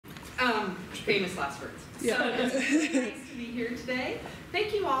Famous last words. Yeah. So it's nice to be here today.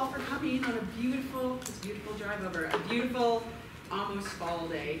 Thank you all for coming on a beautiful drive over, a beautiful, almost fall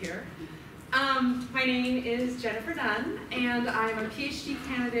day here. My name is Jennifer Dunn, and I'm a Ph.D.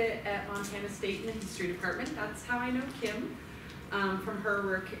 candidate at Montana State in the History Department. That's how I know Kim from her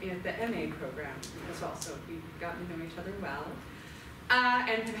work at the MA program as well. So we've gotten to know each other well,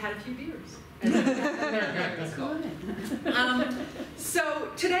 and have had a few beers. So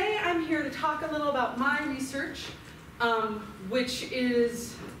today I'm here to talk a little about my research, which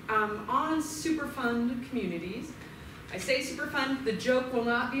is on Superfund communities. I say Superfund, the joke will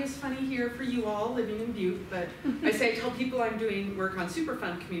not be as funny here for you all living in Butte, but I tell people I'm doing work on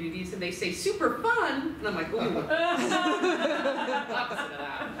Superfund communities, and they say super fun, and I'm like, ooh. Opposite of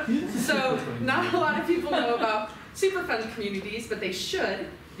that. So not a lot of people know about Superfund communities, but they should,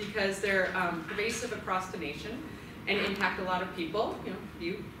 because they're pervasive across the nation and impact a lot of people. You know,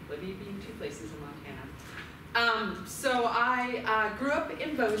 Butte, Libby being two places in Montana. So I grew up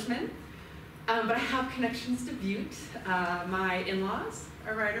in Bozeman. But I have connections to Butte. My in-laws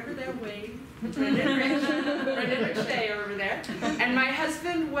are right over there, way. Brenda and Rich Day are over there. And my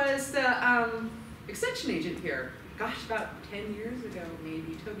husband was the extension agent here. Gosh, about 10 years ago,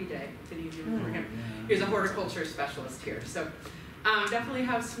 maybe. Toby Day didn't even for him. He was a horticulture specialist here. So definitely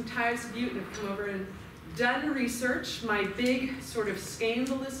have some ties to Butte and have come over and done research. My big sort of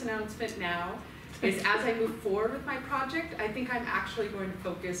scandalous announcement now is as I move forward with my project, I think I'm actually going to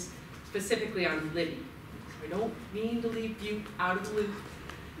focus specifically on Libby. I don't mean to leave Butte out of the loop,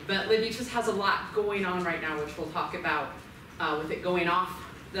 but Libby just has a lot going on right now, which we'll talk about with it going off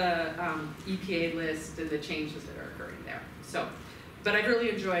the EPA list and the changes that are occurring there. So, but I've really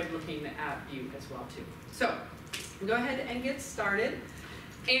enjoyed looking at Butte as well too. So, go ahead and get started.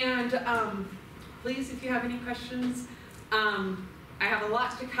 And please, if you have any questions, I have a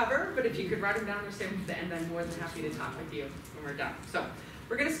lot to cover, but if you could write them down or save them to the end, I'm more than happy to talk with you when we're done. So.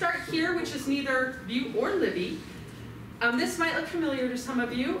 We're going to start here, which is neither Butte or Libby. This might look familiar to some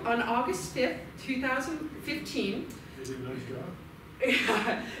of you. On August 5th, 2015,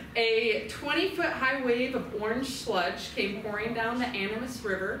 a 20-foot high wave of orange sludge came pouring down the Animas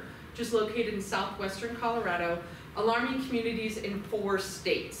River, just located in southwestern Colorado, alarming communities in 4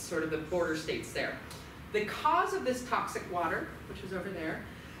 states, sort of the border states there. The cause of this toxic water, which is over there,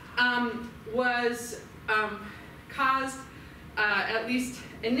 was caused at least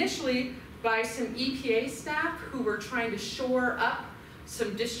initially by some EPA staff who were trying to shore up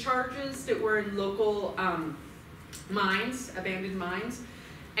some discharges that were in local mines, abandoned mines,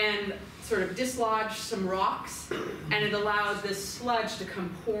 and sort of dislodged some rocks, and it allowed this sludge to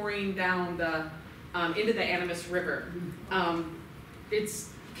come pouring down the into the Animas River. It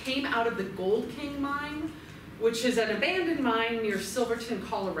came out of the Gold King mine, which is an abandoned mine near Silverton,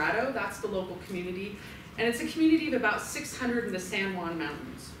 Colorado. That's the local community. And it's a community of about 600 in the San Juan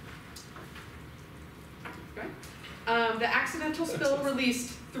Mountains. Okay. The accidental spill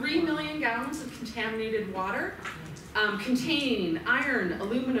released 3 million gallons of contaminated water containing iron,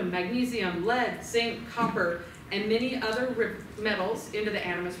 aluminum, magnesium, lead, zinc, copper, and many other metals into the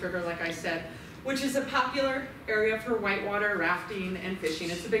Animas River, like I said, which is a popular area for whitewater rafting and fishing.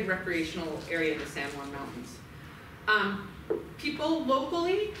 It's a big recreational area in the San Juan Mountains. People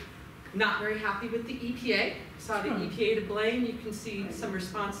locally, not very happy with the EPA. Saw the EPA to blame. You can see some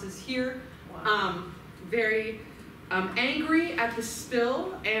responses here. Very angry at the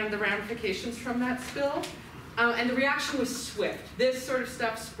spill and the ramifications from that spill. And the reaction was swift. This sort of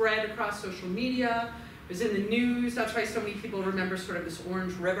stuff spread across social media. It was in the news. That's why so many people remember sort of this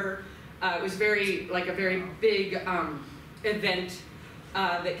orange river. It was very, like a very big event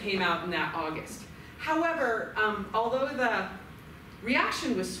that came out in that August. However, although the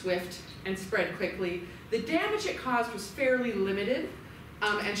reaction was swift and spread quickly, the damage it caused was fairly limited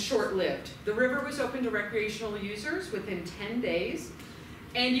and short-lived. The river was open to recreational users within 10 days.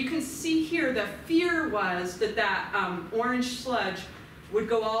 And you can see here the fear was that that orange sludge would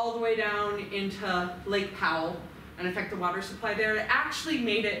go all the way down into Lake Powell and affect the water supply there. It actually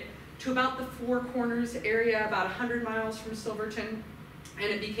made it to about the Four Corners area, about 100 miles from Silverton, and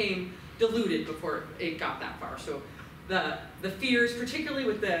it became diluted before it got that far. So the fears, particularly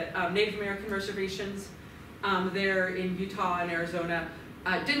with the Native American reservations there in Utah and Arizona,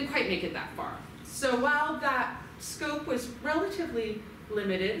 didn't quite make it that far. So while that scope was relatively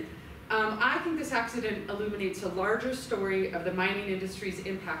limited, I think this accident illuminates a larger story of the mining industry's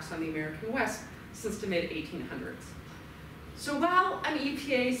impacts on the American West since the mid-1800s. So while an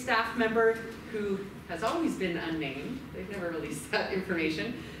EPA staff member who has always been unnamed, they've never released that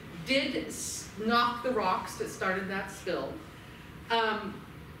information, did knock the rocks that started that spill,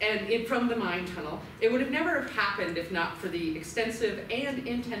 from the mine tunnel. It would have never happened if not for the extensive and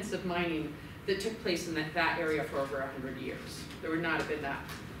intensive mining that took place in that area for over 100 years. There would not have been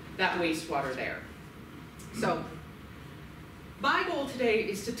that wastewater there. So my goal today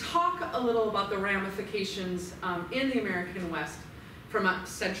is to talk a little about the ramifications in the American West from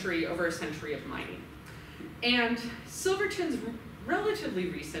over a century of mining. And Silverton's relatively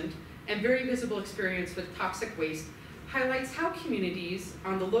recent and very visible experience with toxic waste highlights how communities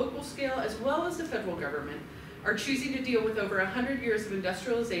on the local scale as well as the federal government are choosing to deal with over 100 years of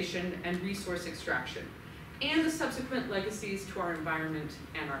industrialization and resource extraction, and the subsequent legacies to our environment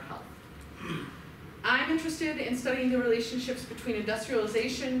and our health. I'm interested in studying the relationships between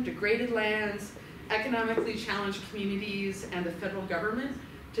industrialization, degraded lands, economically challenged communities, and the federal government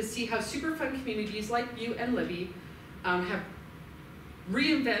to see how Superfund communities like Butte and Libby have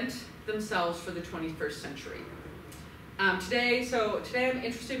reinvent themselves for the 21st century. Today I'm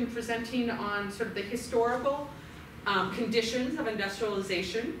interested in presenting on sort of the historical conditions of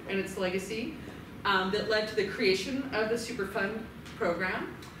industrialization and its legacy that led to the creation of the Superfund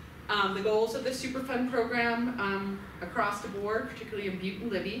program, the goals of the Superfund program across the board, particularly in Butte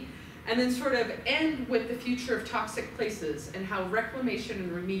and Libby, and then sort of end with the future of toxic places and how reclamation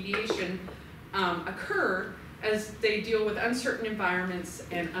and remediation occur as they deal with uncertain environments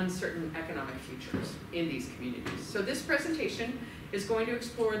and uncertain economic futures in these communities. So this presentation is going to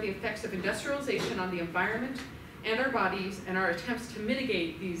explore the effects of industrialization on the environment and our bodies and our attempts to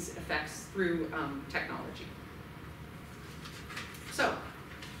mitigate these effects through technology. So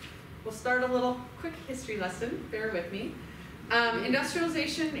we'll start a little quick history lesson, bear with me.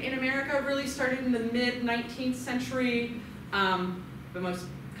 Industrialization in America really started in the mid-19th century. The most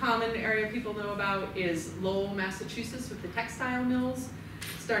common area people know about is Lowell, Massachusetts, with the textile mills,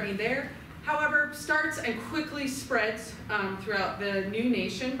 starting there. However, starts and quickly spreads throughout the new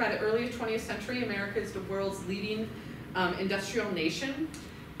nation. By the early 20th century, America is the world's leading industrial nation,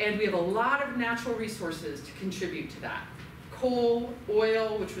 and we have a lot of natural resources to contribute to that. Coal,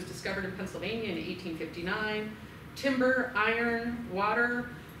 oil, which was discovered in Pennsylvania in 1859, timber, iron, water,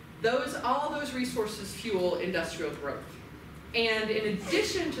 all those resources fuel industrial growth. And in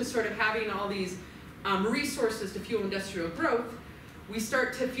addition to sort of having all these resources to fuel industrial growth, we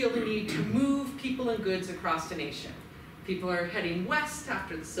start to feel the need to move people and goods across the nation. People are heading west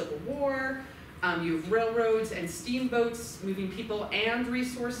after the Civil War. You have railroads and steamboats moving people and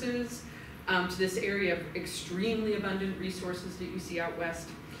resources to this area of extremely abundant resources that you see out west.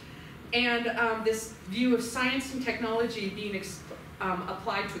 And this view of science and technology being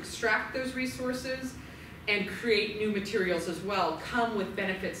applied to extract those resources and create new materials as well come with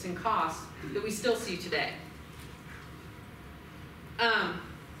benefits and costs that we still see today.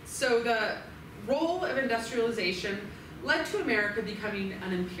 So the role of industrialization led to America becoming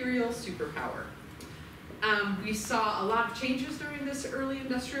an imperial superpower. We saw a lot of changes during this early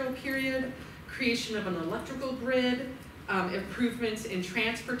industrial period, creation of an electrical grid, improvements in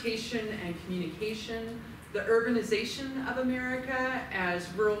transportation and communication, the urbanization of America as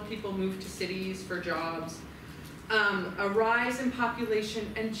rural people moved to cities for jobs, a rise in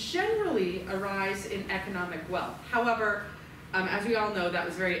population, and generally a rise in economic wealth. However, as we all know, that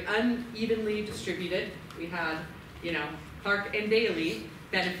was very unevenly distributed. We had, Clark and Bailey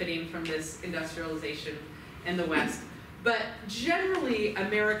benefiting from this industrialization in the West. But generally,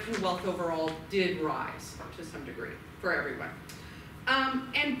 American wealth overall did rise to some degree for everyone.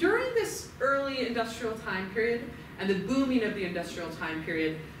 And during this early industrial time period and the booming of the industrial time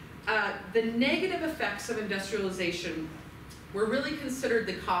period, the negative effects of industrialization were really considered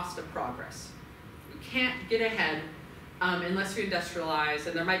the cost of progress. We can't get ahead unless we industrialize,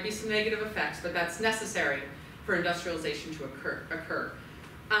 and there might be some negative effects, but that's necessary for industrialization to occur.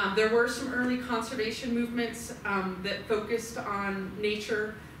 There were some early conservation movements that focused on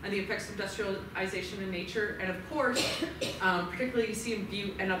nature and the effects of industrialization in nature, and of course, particularly you see in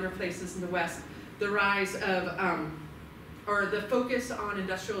Butte and other places in the West, the rise of, or the focus on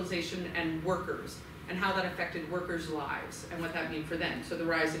industrialization and workers, and how that affected workers' lives, and what that meant for them. So the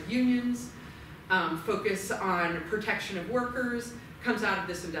rise of unions, focus on protection of workers, comes out of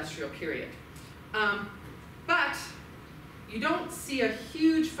this industrial period. But you don't see a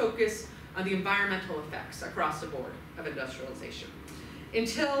huge focus on the environmental effects across the board of industrialization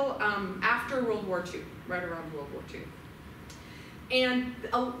until after World War II, right around World War II. And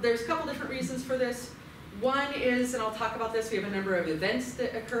there's a couple different reasons for this. One is, and I'll talk about this, we have a number of events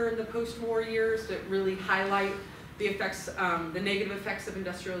that occur in the post-war years that really highlight the effects, the negative effects of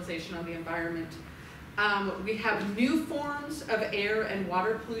industrialization on the environment. We have new forms of air and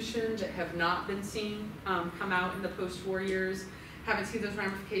water pollution that have not been seen come out in the post-war years. haven't seen those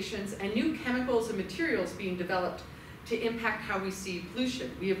ramifications, and new chemicals and materials being developed to impact how we see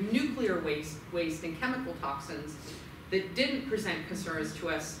pollution. We have nuclear waste and chemical toxins that didn't present concerns to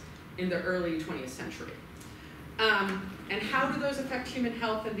us in the early 20th century. And how do those affect human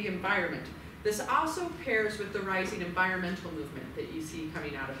health and the environment? This also pairs with the rising environmental movement that you see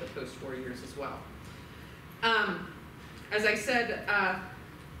coming out of the post-war years as well. As I said,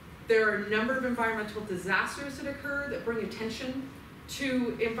 there are a number of environmental disasters that occur that bring attention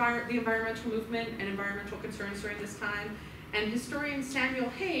to the environmental movement and environmental concerns during this time. And historian Samuel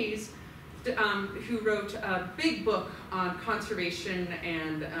Hayes, who wrote a big book on conservation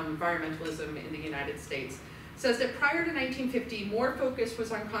and environmentalism in the United States, says that prior to 1950, more focus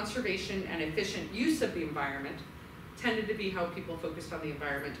was on conservation and efficient use of the environment, tended to be how people focused on the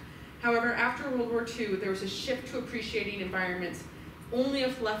environment. However, after World War II, there was a shift to appreciating environments only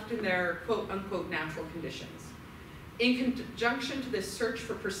if left in their quote-unquote natural conditions. In conjunction to this search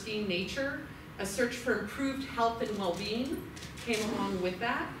for pristine nature, a search for improved health and well-being came along with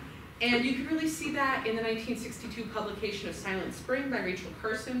that. And you can really see that in the 1962 publication of Silent Spring by Rachel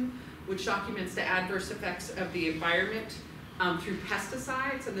Carson, which documents the adverse effects of the environment through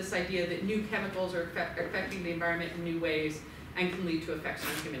pesticides, and this idea that new chemicals are affecting the environment in new ways and can lead to effects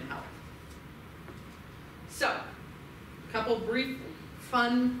on human health. So, a couple brief,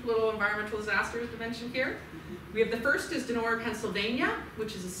 fun little environmental disasters to mention here. We have the first is Donora, Pennsylvania,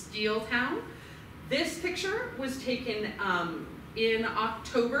 which is a steel town. This picture was taken in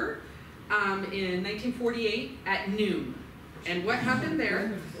October in 1948 at noon. And what happened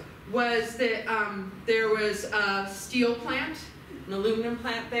there was that there was a steel plant, an aluminum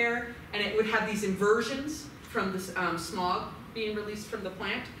plant there, and it would have these inversions from this smog being released from the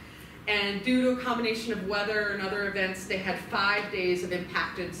plant. And due to a combination of weather and other events, they had 5 days of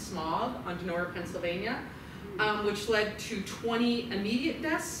impacted smog on Donora, Pennsylvania, which led to 20 immediate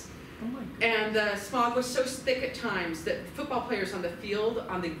deaths. And the smog was so thick at times that football players on the field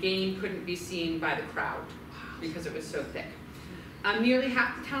on the game couldn't be seen by the crowd because it was so thick. Nearly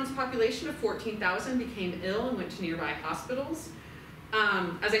half the town's population of 14,000 became ill and went to nearby hospitals.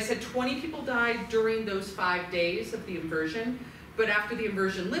 As I said, 20 people died during those 5 days of the inversion, but after the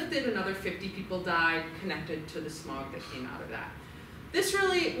inversion lifted, another 50 people died connected to the smog that came out of that. This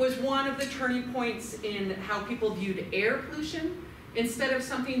really was one of the turning points in how people viewed air pollution. Instead of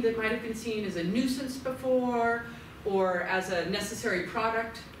something that might have been seen as a nuisance before, or as a necessary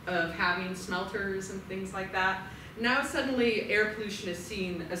product of having smelters and things like that, now suddenly air pollution is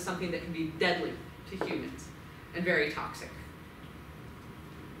seen as something that can be deadly to humans and very toxic.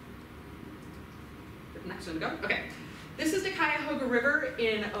 The next one to go? Okay. This is the Cuyahoga River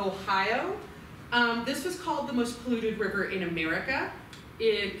in Ohio. This was called the most polluted river in America.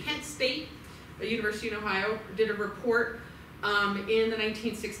 In Kent State, the University in Ohio, did a report in the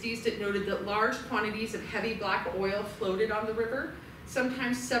 1960s that noted that large quantities of heavy black oil floated on the river,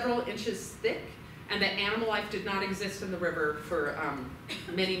 sometimes several inches thick, and that animal life did not exist in the river for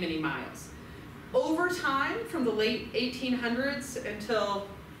many, many miles. Over time, from the late 1800s until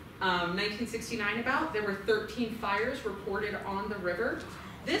 1969 about, there were 13 fires reported on the river.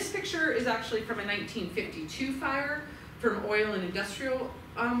 This picture is actually from a 1952 fire from oil and industrial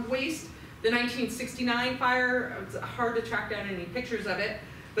waste. The 1969 fire, it's hard to track down any pictures of it,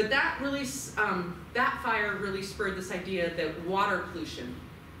 but that really, that fire really spurred this idea that water pollution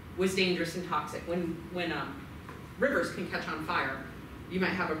was dangerous and toxic. When rivers can catch on fire, you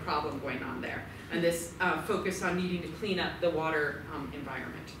might have a problem going on there. And this focus on needing to clean up the water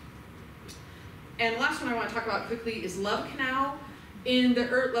environment. And the last one I want to talk about quickly is Love Canal. In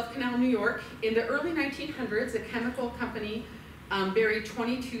the Love Canal, New York, in the early 1900s, a chemical company buried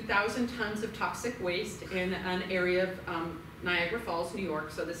 22,000 tons of toxic waste in an area of Niagara Falls, New York.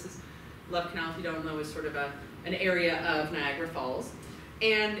 So this is Love Canal, if you don't know, is sort of an area of Niagara Falls.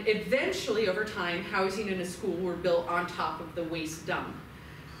 And eventually, over time, housing and a school were built on top of the waste dump.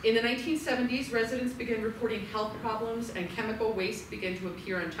 In the 1970s, residents began reporting health problems and chemical waste began to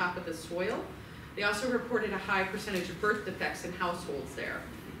appear on top of the soil. They also reported a high percentage of birth defects in households there.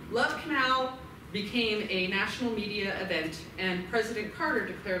 Love Canal became a national media event, and President Carter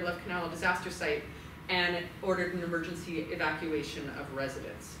declared Love Canal a disaster site and ordered an emergency evacuation of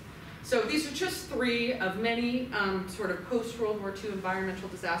residents. So these are just three of many sort of post-World War II environmental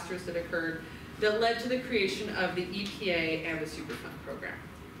disasters that occurred that led to the creation of the EPA and the Superfund program.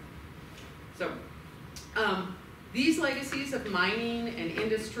 So these legacies of mining and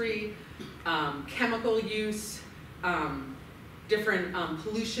industry, chemical use, different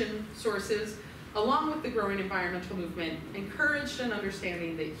pollution sources, along with the growing environmental movement, encouraged an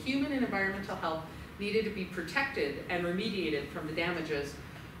understanding that human and environmental health needed to be protected and remediated from the damages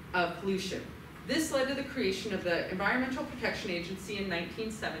of pollution. This led to the creation of the Environmental Protection Agency in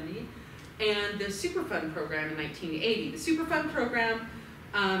 1970 and the Superfund program in 1980. The Superfund program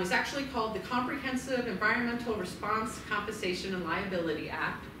is actually called the Comprehensive Environmental Response, Compensation, and Liability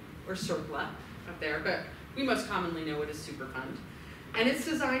Act, or CERCLA up there, but we most commonly know it as Superfund. And it's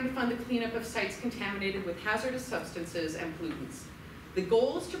designed to fund the cleanup of sites contaminated with hazardous substances and pollutants. The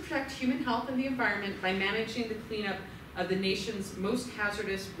goal is to protect human health and the environment by managing the cleanup of the nation's most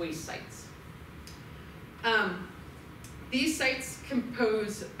hazardous waste sites. These sites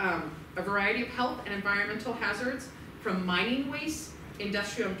compose a variety of health and environmental hazards from mining waste,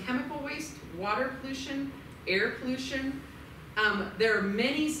 industrial and chemical waste, water pollution, air pollution. There are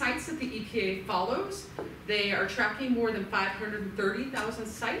many sites that the EPA follows. They are tracking more than 530,000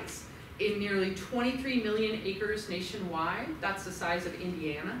 sites in nearly 23 million acres nationwide. That's the size of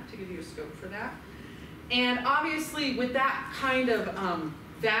Indiana, to give you a scope for that. And obviously, with that kind of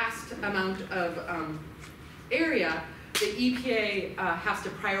vast amount of area, the EPA has to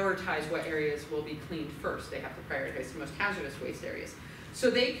prioritize what areas will be cleaned first. They have to prioritize the most hazardous waste areas. So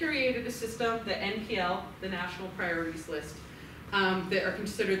they created a system, the NPL, the National Priorities List, that are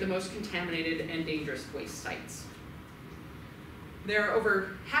considered the most contaminated and dangerous waste sites. There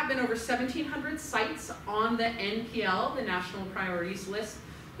have been over 1,700 sites on the NPL, the National Priorities List,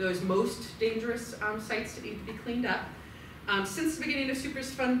 those most dangerous sites that need to be cleaned up. Since the beginning of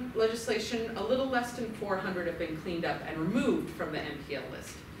Superfund legislation, a little less than 400 have been cleaned up and removed from the NPL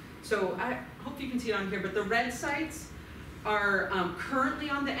list. So I hope you can see it on here, but the red sites are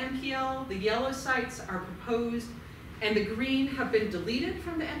currently on the NPL, the yellow sites are proposed, and the green have been deleted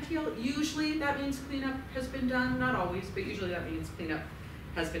from the NPL. Usually that means cleanup has been done, not always, but usually that means cleanup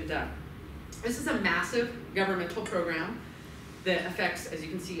has been done. This is a massive governmental program that affects, as you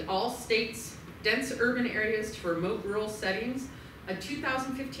can see, all states, dense urban areas to remote rural settings. A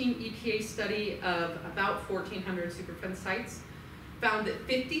 2015 EPA study of about 1,400 Superfund sites found that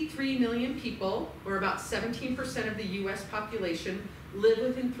 53 million people, or about 17% of the US population, live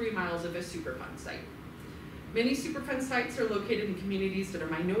within 3 miles of a Superfund site. Many Superfund sites are located in communities that are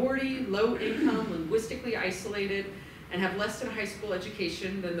minority, low income, linguistically isolated, and have less than a high school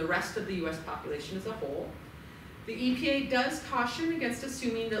education than the rest of the US population as a whole. The EPA does caution against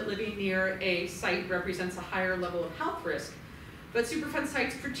assuming that living near a site represents a higher level of health risk, but Superfund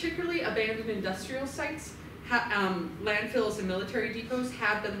sites, particularly abandoned industrial sites, landfills and military depots,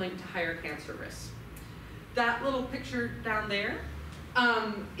 have been linked to higher cancer risks. That little picture down there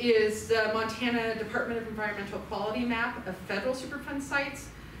is the Montana Department of Environmental Quality map of federal Superfund sites.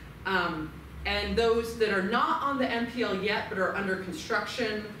 And those that are not on the NPL yet but are under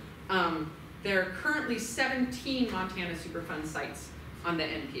construction, there are currently 17 Montana Superfund sites on the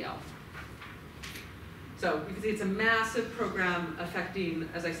NPL. So you can see it's a massive program affecting,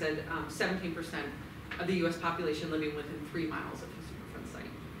 as I said, 17% of the US population living within 3 miles of a Superfund site.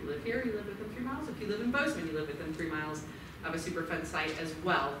 If you live here, you live within 3 miles. If you live in Bozeman, you live within 3 miles of a Superfund site as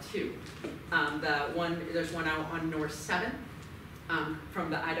well, too. There's one out on North 7th from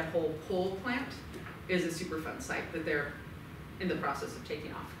the Idaho Coal Plant is a Superfund site that they're in the process of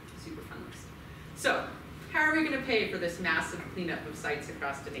taking off the Superfund list. So how are we going to pay for this massive cleanup of sites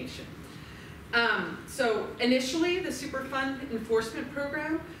across the nation? So initially, the Superfund enforcement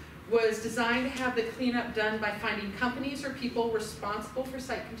program was designed to have the cleanup done by finding companies or people responsible for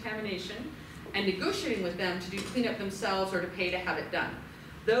site contamination and negotiating with them to do cleanup themselves or to pay to have it done.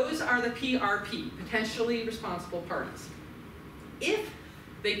 Those are the PRP, potentially responsible parties. If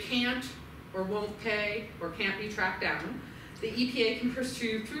they can't or won't pay or can't be tracked down, the EPA can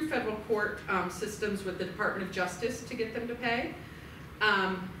pursue through federal court systems with the Department of Justice to get them to pay.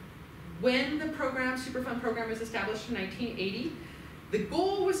 When the Superfund program was established in 1980, the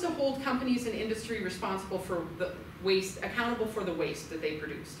goal was to hold companies and industry responsible for the waste, accountable for the waste that they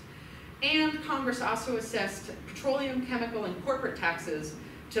produced. And Congress also assessed petroleum, chemical, and corporate taxes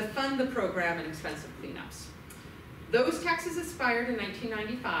to fund the program and expensive cleanups. Those taxes expired in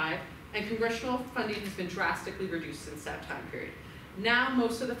 1995, and congressional funding has been drastically reduced since that time period. Now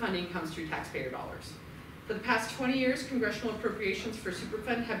most of the funding comes through taxpayer dollars. For the past 20 years, congressional appropriations for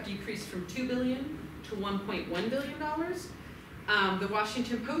Superfund have decreased from $2 billion to $1.1 billion. The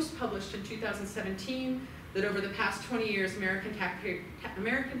Washington Post published in 2017 that over the past 20 years, American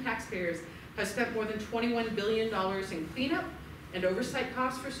taxpayers have spent more than $21 billion in cleanup and oversight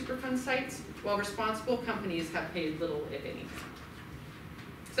costs for Superfund sites, while responsible companies have paid little, if anything.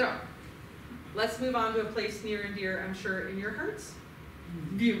 So, let's move on to a place near and dear, I'm sure, in your hearts,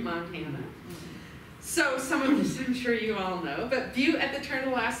 Butte, Montana. So, some of this I'm sure you all know, but Butte at the turn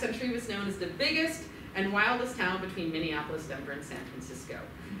of the last century was known as the biggest and wildest town between Minneapolis, Denver, and San Francisco.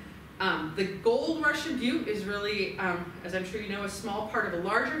 The gold rush in Butte is really, as I'm sure you know, a small part of a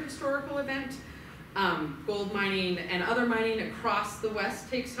larger historical event. Gold mining and other mining across the West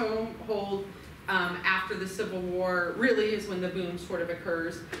takes hold after the Civil War. Really is when the boom sort of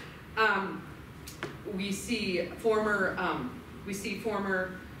occurs. We see former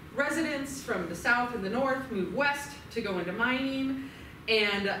residents from the South and the North move west to go into mining,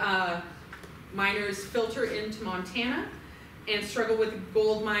 and miners filter into Montana and struggle with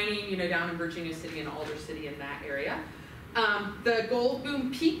gold mining, you know, down in Virginia City and Alder City in that area. The gold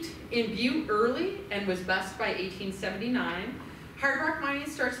boom peaked in Butte early and was bust by 1879. Hard rock mining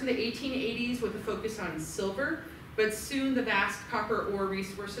starts in the 1880s with a focus on silver, but soon the vast copper ore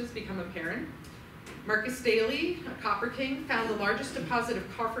resources become apparent. Marcus Daly, a copper king, found the largest deposit of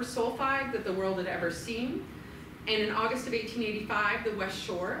copper sulfide that the world had ever seen. And in August of 1885, the West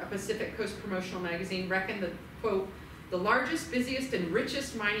Shore, a Pacific Coast promotional magazine, reckoned that, quote, the largest, busiest, and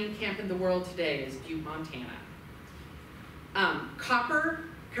richest mining camp in the world today is Butte, Montana. Copper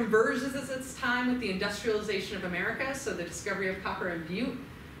converges at its time with the industrialization of America, so the discovery of copper in Butte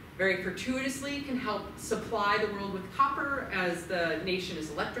very fortuitously can help supply the world with copper as the nation is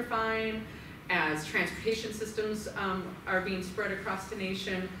electrifying, as transportation systems are being spread across the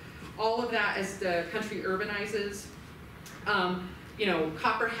nation. All of that as the country urbanizes. You know,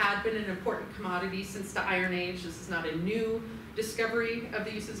 copper had been an important commodity since the Iron Age. This is not a new discovery of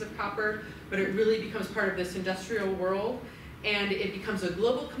the uses of copper, but it really becomes part of this industrial world, and it becomes a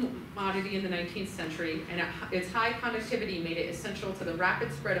global commodity in the 19th century, and its high conductivity made it essential to the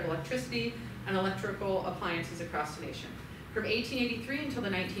rapid spread of electricity and electrical appliances across the nation. From 1883 until the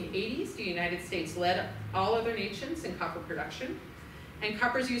 1980s, the United States led all other nations in copper production, and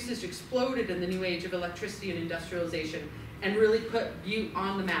copper's usage exploded in the new age of electricity and industrialization, and really put Butte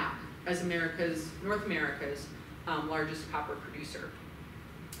on the map as North America's largest copper producer.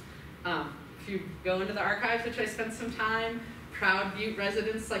 If you go into the archives, which I spent some time, proud Butte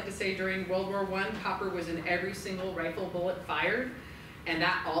residents like to say during World War I, copper was in every single rifle bullet fired, and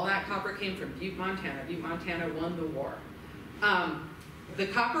all that copper came from Butte, Montana. Butte, Montana won the war. The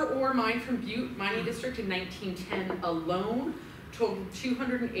copper ore mined from Butte Mining District in 1910 alone totaled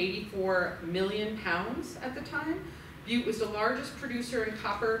 284 million pounds at the time. Butte was the largest producer in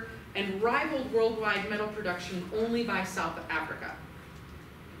copper and rivaled worldwide metal production only by South Africa.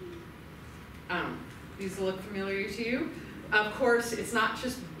 These look familiar to you. Of course, it's not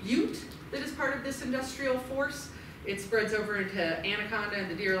just Butte that is part of this industrial force. It spreads over into Anaconda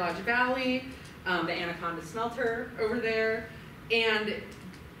and the Deer Lodge Valley, the Anaconda smelter over there. And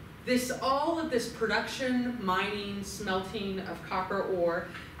all of this production, mining, smelting of copper ore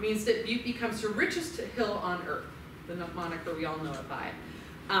means that Butte becomes the richest hill on earth, the moniker we all know it by.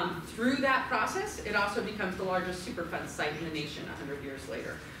 Through that process, it also becomes the largest Superfund site in the nation 100 years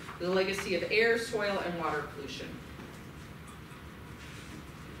later. The legacy of air, soil, and water pollution.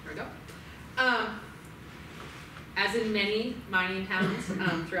 There we go. As in many mining towns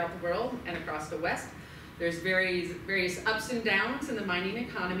throughout the world and across the West, there's various ups and downs in the mining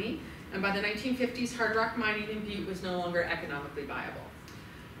economy, and by the 1950s, hard rock mining in Butte was no longer economically viable.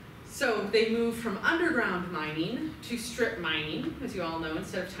 So they moved from underground mining to strip mining, as you all know.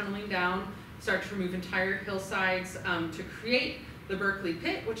 Instead of tunneling down, start to remove entire hillsides to create the Berkeley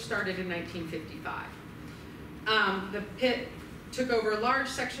Pit, which started in 1955. The pit took over large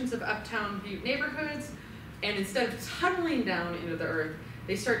sections of uptown Butte neighborhoods, and instead of tunneling down into the earth,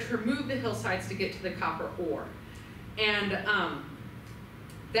 they start to remove the hillsides to get to the copper ore. And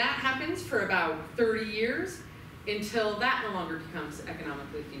that happens for about 30 years until that no longer becomes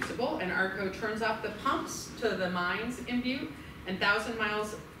economically feasible, and ARCO turns off the pumps to the mines in Butte, and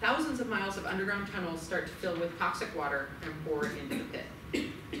thousands of miles of underground tunnels start to fill with toxic water and pour into the pit.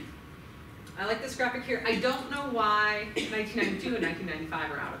 I like this graphic here. I don't know why 1992 and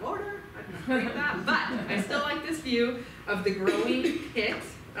 1995 are out of order. I don't know about that, but I still like this view of the growing pit,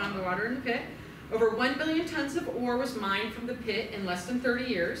 the water in the pit. Over 1 billion tons of ore was mined from the pit in less than 30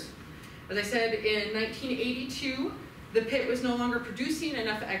 years. As I said, in 1982, the pit was no longer producing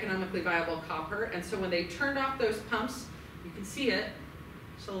enough economically viable copper, and so when they turned off those pumps, you can see it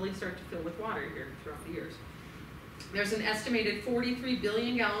slowly start to fill with water here throughout the years. There's an estimated 43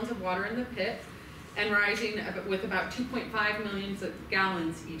 billion gallons of water in the pit, and rising with about 2.5 million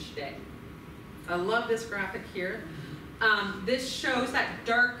gallons each day. I love this graphic here. This shows that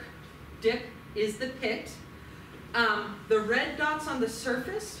dark dip is the pit. The red dots on the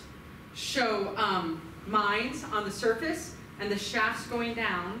surface show mines on the surface and the shafts going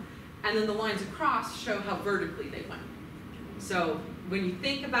down, and then the lines across show how vertically they went. So when you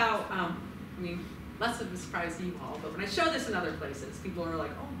think about, less of a surprise to you all, but when I show this in other places, people are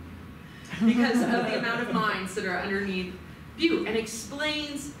like, oh, because of the amount of mines that are underneath Butte, and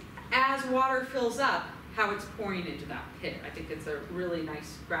explains as water fills up how it's pouring into that pit. I think it's a really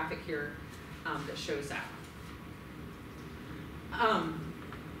nice graphic here that shows that. There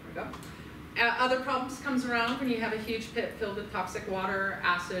we go. Other problems comes around when you have a huge pit filled with toxic water,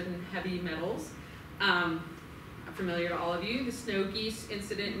 acid, and heavy metals. Familiar to all of you, the snow geese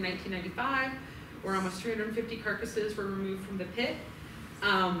incident in 1995, where almost 350 carcasses were removed from the pit.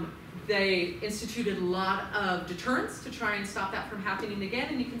 They instituted a lot of deterrents to try and stop that from happening again.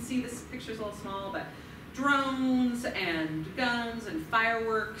 And you can see this picture's a little small, but drones and guns and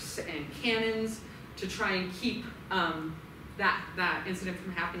fireworks and cannons to try and keep that incident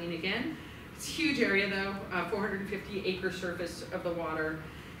from happening again. It's a huge area though, 450 acre surface of the water.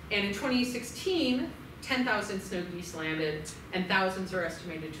 And in 2016, 10,000 snow geese landed, and thousands are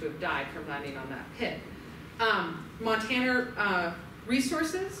estimated to have died from landing on that pit. Montana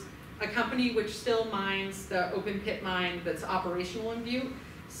Resources, a company which still mines the open pit mine that's operational in Butte,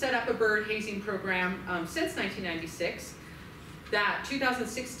 set up a bird hazing program since 1996. That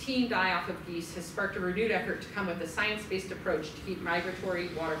 2016 die-off of geese has sparked a renewed effort to come with a science-based approach to keep migratory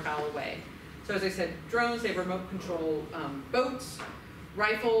waterfowl away. So as I said, drones, they remote control boats,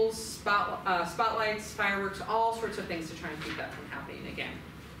 rifles, spotlights, fireworks, all sorts of things to try and keep that from happening again.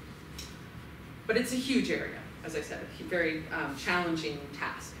 But it's a huge area, as I said, a very challenging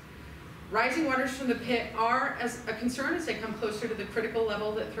task. Rising waters from the pit are as a concern as they come closer to the critical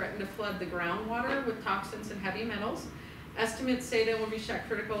level that threaten to flood the groundwater with toxins and heavy metals. Estimates say they will reach that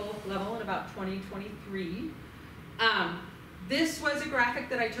critical level in about 2023. This was a graphic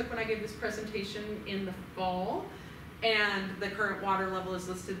that I took when I gave this presentation in the fall, and the current water level is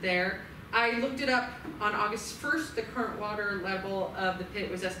listed there. I looked it up on August 1st. The current water level of the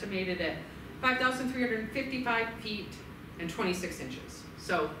pit was estimated at 5,355 feet and 26 inches.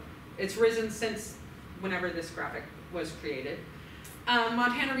 So it's risen since whenever this graphic was created.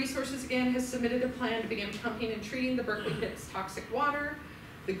 Montana Resources, again, has submitted a plan to begin pumping and treating the Berkeley pit's toxic water.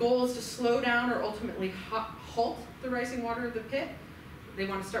 The goal is to slow down or ultimately halt the rising water of the pit. They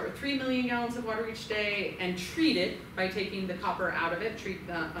want to start with 3 million gallons of water each day and treat it by taking the copper out of it, treat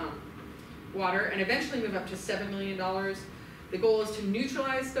the water, and eventually move up to $7 million. The goal is to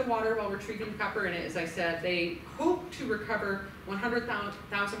neutralize the water while we're treating copper in it. As I said, they hope to recover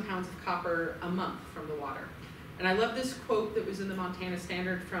 100,000 pounds of copper a month from the water. And I love this quote that was in the Montana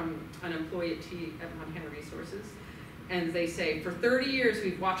Standard from an employee at Montana Resources. And they say, for 30 years,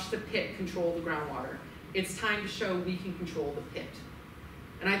 we've watched the pit control the groundwater. It's time to show we can control the pit.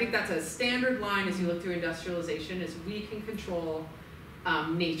 And I think that's a standard line as you look through industrialization, is we can control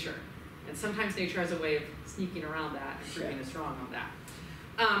nature. And sometimes nature has a way of sneaking around that and proving us wrong on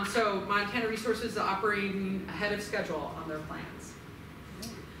that. So Montana Resources is operating ahead of schedule on their plans.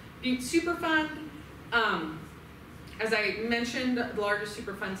 Butte Superfund, as I mentioned, the largest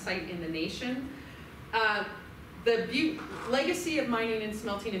Superfund site in the nation. The Butte legacy of mining and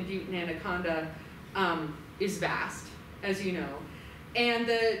smelting in Butte and Anaconda is vast, as you know. And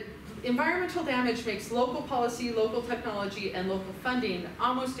the environmental damage makes local policy, local technology, and local funding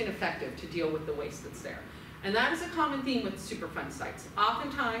almost ineffective to deal with the waste that's there. And that is a common theme with Superfund sites.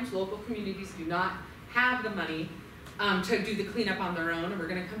 Oftentimes, local communities do not have the money to do the cleanup on their own, and we're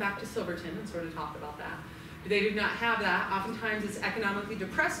going to come back to Silverton and sort of talk about that. They do not have that. Oftentimes, it's economically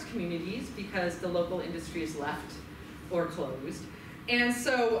depressed communities because the local industry is left or closed. And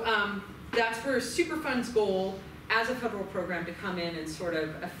so that's where Superfund's goal as a federal program to come in and sort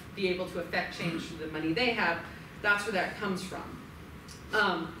of be able to affect change with the money they have, that's where that comes from.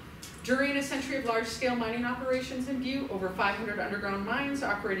 During a century of large-scale mining operations in Butte, over 500 underground mines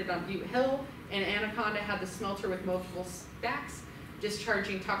operated on Butte Hill, and Anaconda had the smelter with multiple stacks,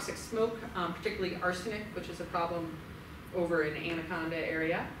 discharging toxic smoke, particularly arsenic, which is a problem over in Anaconda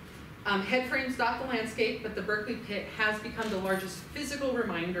area. Headframes dot the landscape, but the Berkeley pit has become the largest physical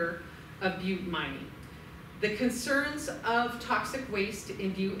reminder of Butte mining. The concerns of toxic waste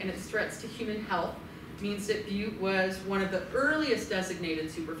in Butte and its threats to human health means that Butte was one of the earliest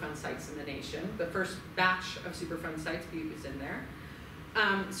designated Superfund sites in the nation. The first batch of Superfund sites, Butte was in there.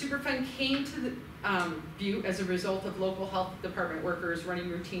 Superfund came to the, Butte as a result of local health department workers running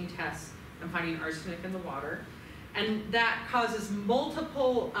routine tests and finding arsenic in the water. And that causes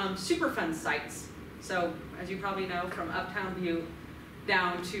multiple Superfund sites. So as you probably know, from uptown Butte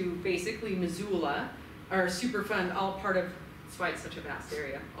down to basically Missoula, are Superfund, all part of, that's why it's such a vast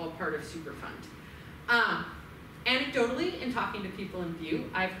area, all part of Superfund. Anecdotally, in talking to people in Butte,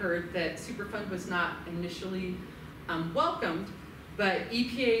 I've heard that Superfund was not initially welcomed But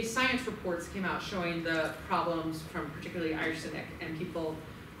EPA science reports came out showing the problems from particularly arsenic, and people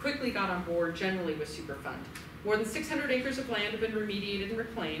quickly got on board generally with Superfund. More than 600 acres of land have been remediated and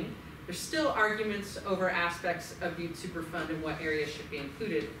reclaimed. There's still arguments over aspects of Butte Superfund and what areas should be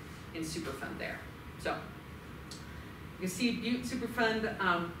included in Superfund there. So you can see Butte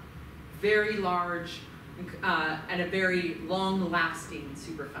Superfund, very large and a very long-lasting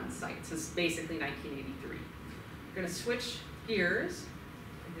Superfund site. So it's basically 1983. We're going to switch gears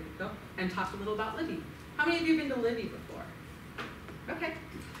and talk a little about Libby. How many of you have been to Libby before? Okay.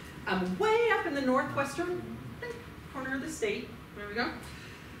 Way up in the northwestern corner of the state. There we go.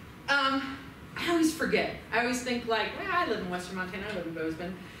 I always forget. I always think like, well, I live in western Montana, I live in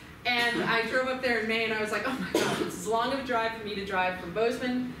Bozeman. And I drove up there in May and I was like, oh my gosh, it's as long of a drive for me to drive from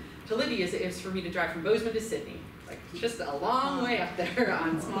Bozeman to Libby as it is for me to drive from Bozeman to Sydney. Like, just a long way up there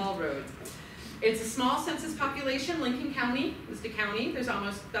on small roads. It's a small census population. Lincoln County is the county. There's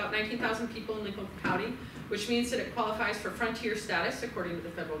almost about 19,000 people in Lincoln County, which means that it qualifies for frontier status according to the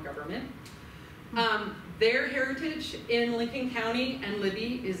federal government. Their heritage in Lincoln County and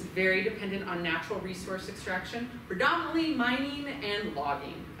Libby is very dependent on natural resource extraction, predominantly mining and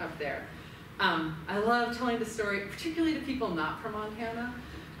logging up there. I love telling the story, particularly to people not from Montana,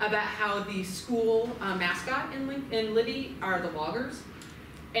 about how the school mascot in Libby are the loggers.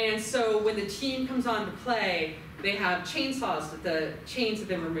 And so when the team comes on to play, they have chainsaws that the chains have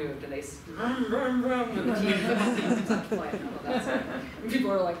been removed, and they vroom, vroom, vroom when the football team comes on to play. And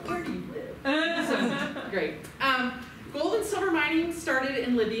people are like, where do you live? So, great. Gold and silver mining started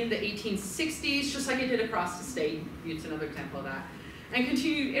in Libby in the 1860s, just like it did across the state. It's another example of that. And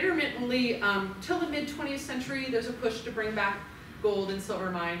continued intermittently till the mid-20th century. There's a push to bring back gold and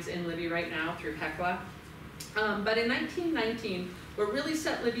silver mines in Libby right now through Hecla. But in 1919, what really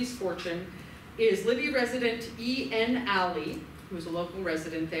set Libby's fortune is Libby resident E.N. Alley, who was a local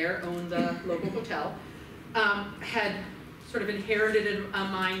resident there, owned the local hotel, had sort of inherited a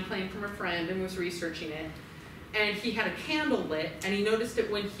mine claim from a friend and was researching it. And he had a candle lit, and he noticed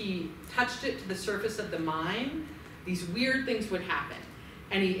that when he touched it to the surface of the mine, these weird things would happen.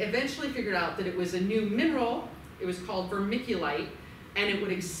 And he eventually figured out that it was a new mineral. It was called vermiculite, and it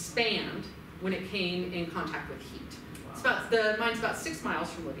would expand when it came in contact with heat. The mine's about 6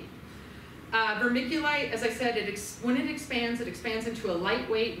 miles from Libby. Vermiculite, as I said, when it expands into a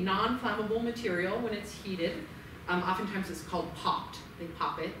lightweight, non-flammable material when it's heated. Oftentimes it's called popped. They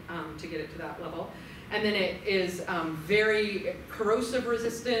pop it to get it to that level. And then it is very corrosive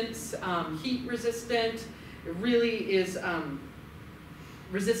resistance, heat resistant. It really is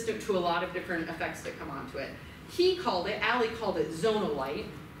resistant to a lot of different effects that come onto it. Alley called it zonolite.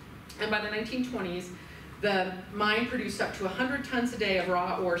 And by the 1920s, the mine produced up to 100 tons a day of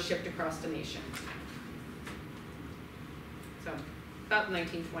raw ore shipped across the nation. So about the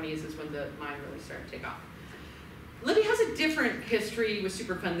 1920s is when the mine really started to take off. Libby has a different history with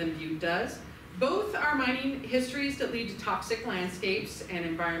Superfund than Butte does. Both are mining histories that lead to toxic landscapes and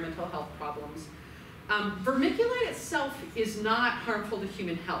environmental health problems. Vermiculite itself is not harmful to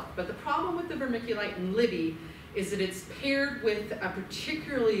human health, but the problem with the vermiculite in Libby is that it's paired with a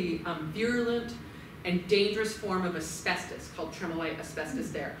particularly virulent and dangerous form of asbestos called tremolite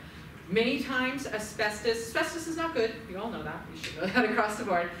asbestos there. Many times asbestos is not good, you all know that, you should know that across the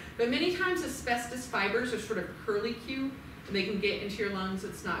board, but many times asbestos fibers are sort of curlicue and they can get into your lungs,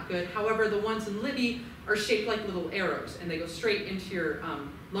 it's not good. However, the ones in Libby are shaped like little arrows and they go straight into your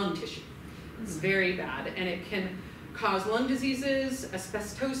lung tissue. It's very bad, and it can cause lung diseases,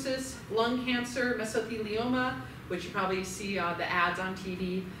 asbestosis, lung cancer, mesothelioma, which you probably see the ads on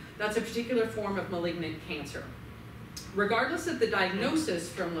TV. That's a particular form of malignant cancer. Regardless of the diagnosis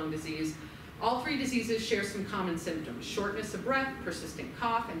from lung disease, all three diseases share some common symptoms: shortness of breath, persistent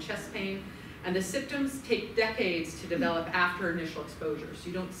cough, and chest pain. And the symptoms take decades to develop after initial exposure. So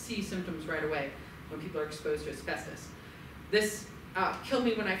you don't see symptoms right away when people are exposed to asbestos. This killed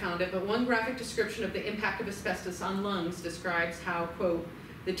me when I found it, but one graphic description of the impact of asbestos on lungs describes how, quote,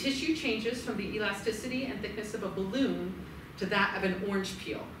 the tissue changes from the elasticity and thickness of a balloon to that of an orange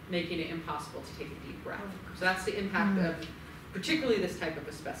peel, making it impossible to take a deep breath. So that's the impact of particularly this type of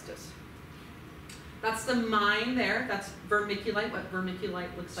asbestos. That's the mine there. That's vermiculite, what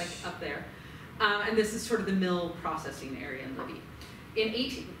vermiculite looks like up there. And this is sort of the mill processing area in Libby. In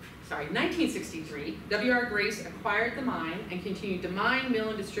 1963, W.R. Grace acquired the mine and continued to mine, mill,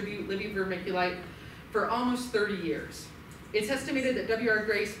 and distribute Libby vermiculite for almost 30 years. It's estimated that W.R.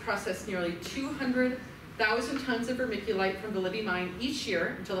 Grace processed nearly 200,000 tons of vermiculite from the Libby mine each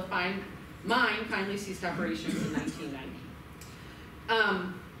year until the mine finally ceased operations in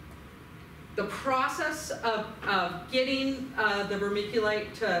 1990. The process of getting the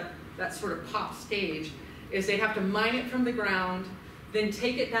vermiculite to that sort of pop stage is they'd have to mine it from the ground, then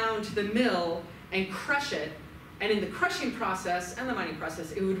take it down to the mill and crush it. And in the crushing process and the mining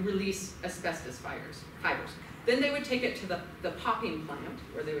process, it would release asbestos fibers. Then they would take it to the popping plant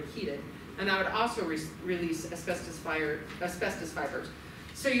where they would heat it, and that would also release asbestos fibers.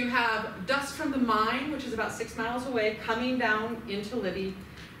 So you have dust from the mine, which is about 6 miles away, coming down into Libby,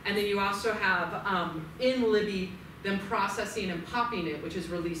 and then you also have in Libby them processing and popping it, which is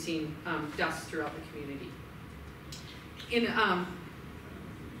releasing dust throughout the community.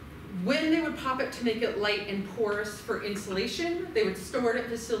 When they would pop it to make it light and porous for insulation, they would store it at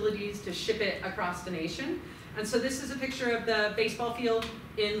facilities to ship it across the nation. And so this is a picture of the baseball field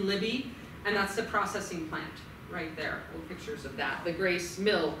in Libby, and that's the processing plant right there. Little pictures of that, the Grace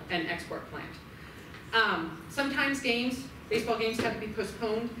Mill and Export Plant. Sometimes baseball games had to be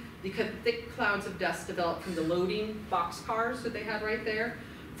postponed because thick clouds of dust developed from the loading boxcars that they had right there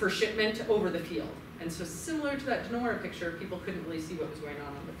for shipment over the field. And so similar to that Denora picture, people couldn't really see what was going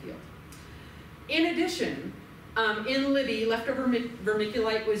on the field. In addition, in Libby, leftover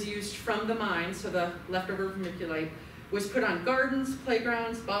vermiculite was used from the mine, so the leftover vermiculite was put on gardens,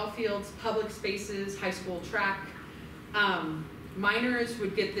 playgrounds, ball fields, public spaces, high school track. Miners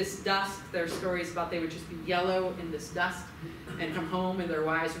would get this dust. There are stories about they would just be yellow in this dust and come home and their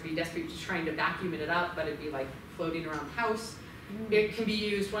wives would be desperately trying to vacuum it up, but it'd be like floating around the house. It can be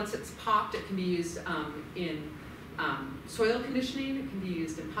used, once it's popped, it can be used in soil conditioning. It can be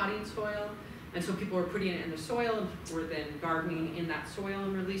used in potting soil. And so people were putting it in the soil and were then gardening in that soil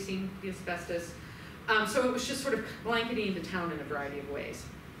and releasing the asbestos. So it was just sort of blanketing the town in a variety of ways.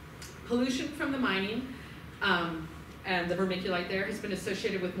 Pollution from the mining and the vermiculite there has been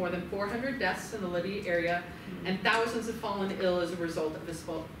associated with more than 400 deaths in the Libby area, and thousands have fallen ill as a result of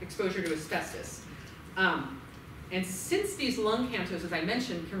exposure to asbestos. And since these lung cancers, as I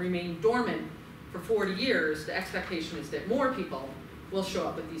mentioned, can remain dormant for 40 years, the expectation is that more people will show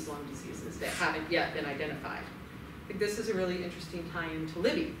up with these lung diseases that haven't yet been identified. I think this is a really interesting tie-in to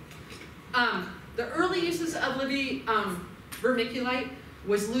Libby. The early uses of Libby vermiculite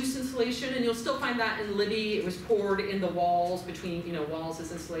was loose insulation, and you'll still find that in Libby. It was poured in the walls between, walls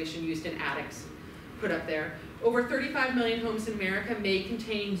as insulation used in attics, put up there. Over 35 million homes in America may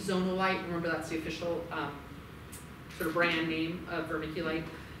contain zonolite. Remember, that's the official sort of brand name of vermiculite.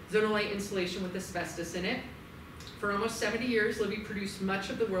 Zonolite insulation with asbestos in it. For almost 70 years, Libby produced much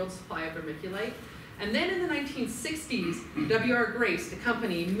of the world's supply of vermiculite. And then in the 1960s, W.R. Grace, the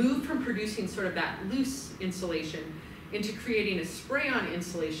company, moved from producing sort of that loose insulation into creating a spray-on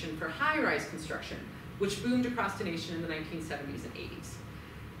insulation for high-rise construction, which boomed across the nation in the 1970s and 80s.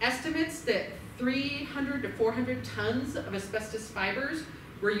 Estimates that 300 to 400 tons of asbestos fibers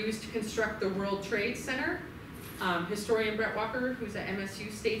were used to construct the World Trade Center. Historian Brett Walker, who's at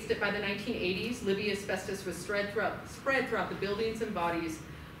MSU, states that by the 1980s, Libby asbestos was spread throughout the buildings and bodies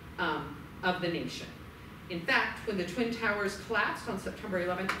of the nation. In fact, when the Twin Towers collapsed on September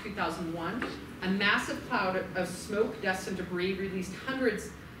 11, 2001, a massive cloud of smoke, dust, and debris released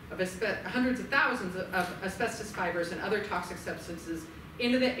hundreds of thousands of asbestos fibers and other toxic substances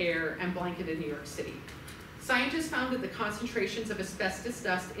into the air and blanketed New York City. Scientists found that the concentrations of asbestos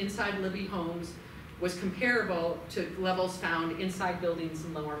dust inside Libby homes was comparable to levels found inside buildings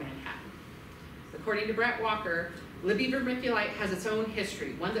in Lower Manhattan. According to Brett Walker, Libby vermiculite has its own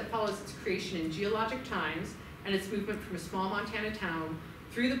history, one that follows its creation in geologic times and its movement from a small Montana town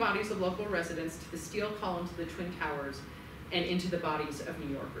through the bodies of local residents to the steel columns of the Twin Towers and into the bodies of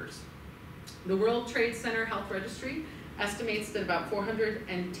New Yorkers. The World Trade Center Health Registry estimates that about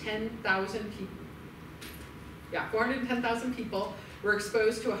 410,000 people were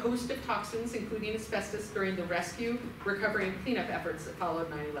exposed to a host of toxins, including asbestos, during the rescue, recovery, and cleanup efforts that followed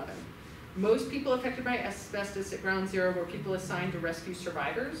 9/11. Most people affected by asbestos at Ground Zero were people assigned to rescue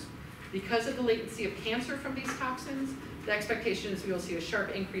survivors. Because of the latency of cancer from these toxins, the expectation is we will see a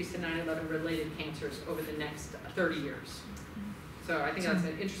sharp increase in 9/11 related cancers over the next 30 years. So I think that's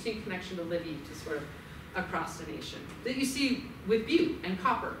an interesting connection to Libby to sort of across the nation that you see with Butte and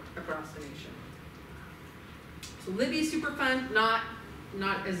copper across the nation. So Libby Superfund, not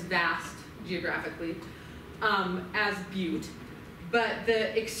as vast geographically as Butte, but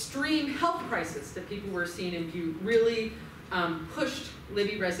the extreme health crisis that people were seeing in Butte really pushed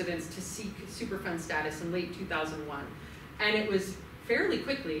Libby residents to seek Superfund status in late 2001. And it was fairly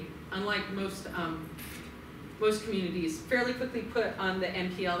quickly, unlike most communities, fairly quickly put on the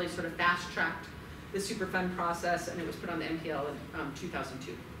MPL. They sort of fast-tracked the Superfund process, and it was put on the MPL in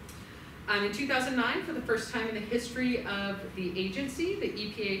 2002. In 2009, for the first time in the history of the agency, the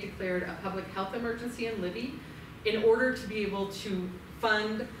EPA declared a public health emergency in Libby in order to be able to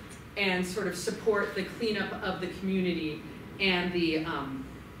fund and sort of support the cleanup of the community and the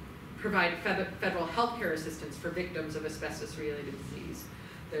provide federal healthcare assistance for victims of asbestos-related disease.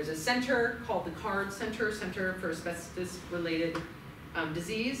 There's a center called the CARD Center, Center for Asbestos-Related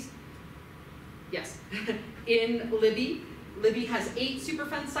Disease. Yes, in Libby. Libby has 8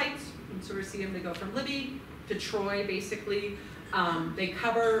 Superfund sites. You can sort of see them. They go from Libby to Troy, basically. They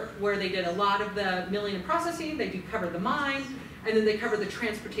cover where they did a lot of the milling and processing. They do cover the mine, and then they cover the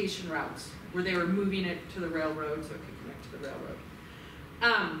transportation routes where they were moving it to the railroad so it could connect to the railroad.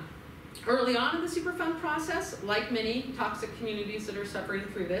 Early on in the Superfund process, like many toxic communities that are suffering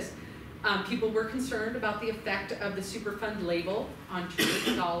through this, people were concerned about the effect of the Superfund label on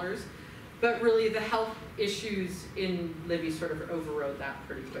tourist dollars, but really the health issues in Libby sort of overrode that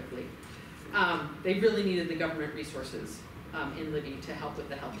pretty quickly. They really needed the government resources in Libby to help with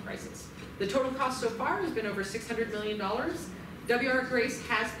the health crisis. The total cost so far has been over $600 million. W.R. Grace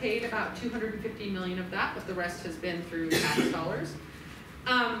has paid about $250 million of that, but the rest has been through tax dollars.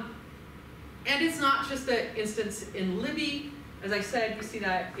 And it's not just an instance in Libby. As I said, you see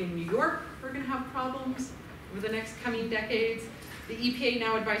that in New York, we're going to have problems over the next coming decades. The EPA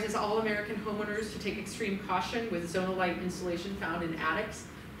now advises all American homeowners to take extreme caution with zonal-light insulation found in attics,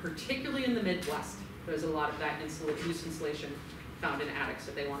 particularly in the Midwest. There's a lot of that loose insulation found in attics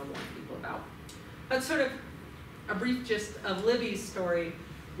that they want to warn people about. That's sort of a brief gist of Libby's story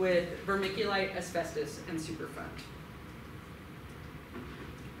with vermiculite, asbestos, and Superfund.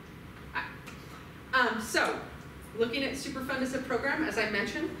 So, looking at Superfund as a program, as I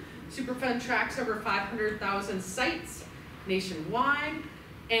mentioned, Superfund tracks over 500,000 sites nationwide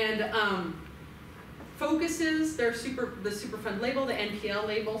and focuses the Superfund label, the NPL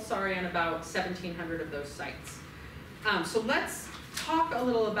label, on about 1,700 of those sites. So let's talk a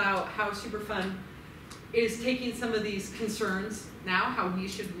little about how Superfund is taking some of these concerns now, how we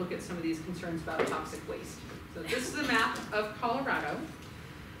should look at some of these concerns about toxic waste. So this is a map of Colorado.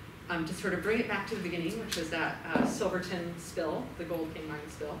 To sort of bring it back to the beginning, which was that Silverton spill, the Gold King mine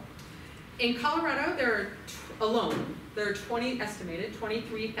spill. In Colorado, there are estimated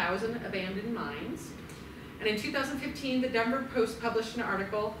 23,000 abandoned mines. And in 2015, the Denver Post published an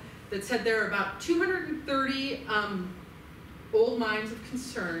article that said there are about 230 old mines of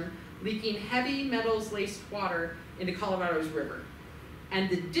concern leaking heavy metals-laced water into Colorado's river. And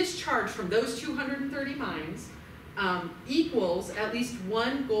the discharge from those 230 mines equals at least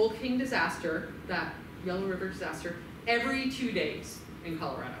one Gold King disaster, that Yellow River disaster, every 2 days in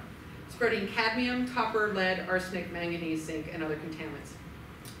Colorado, spreading cadmium, copper, lead, arsenic, manganese, zinc, and other contaminants,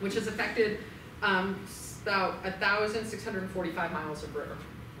 which has affected about 1,645 miles of river.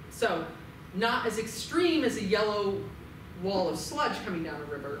 So not as extreme as a yellow wall of sludge coming down a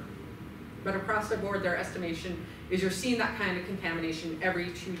river, but across the board, their estimation is you're seeing that kind of contamination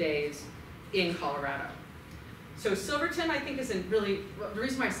every 2 days in Colorado. So Silverton, I think, isn't really, the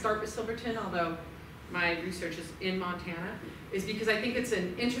reason why I start with Silverton, although my research is in Montana, is because I think it's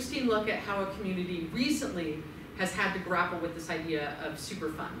an interesting look at how a community recently has had to grapple with this idea of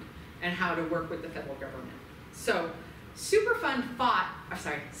Superfund and how to work with the federal government. So Silverton fought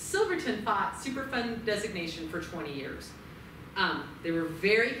Superfund designation for 20 years. They were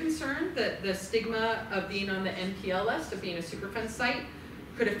very concerned that the stigma of being on the NPL list, of being a Superfund site,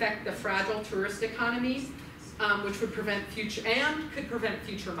 could affect the fragile tourist economy, which would prevent could prevent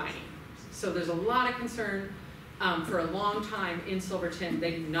future mining. So there's a lot of concern for a long time in Silverton.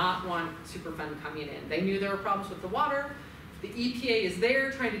 They do not want Superfund coming in. They knew there were problems with the water. The EPA is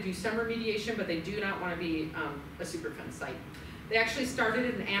there trying to do some remediation, but they do not want to be a Superfund site. They actually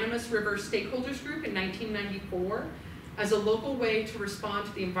started an Animas River Stakeholders Group in 1994 as a local way to respond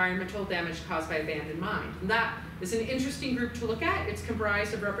to the environmental damage caused by abandoned mines. And that is an interesting group to look at. It's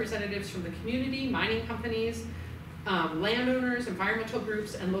comprised of representatives from the community, mining companies, landowners, environmental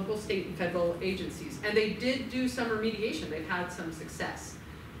groups, and local, state, and federal agencies. And they did do some remediation. They've had some success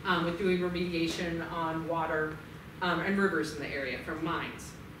with doing remediation on water and rivers in the area from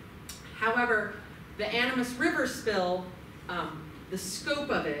mines. However, the Animas River spill, the scope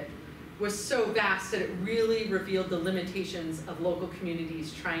of it was so vast that it really revealed the limitations of local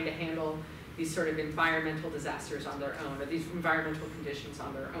communities trying to handle these sort of environmental disasters on their own, or these environmental conditions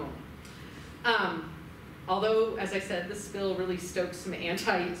on their own. Although, as I said, the spill really stoked some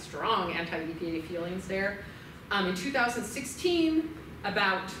strong anti-EPA feelings there. In 2016,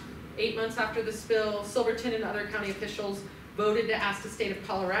 about 8 months after the spill, Silverton and other county officials voted to ask the state of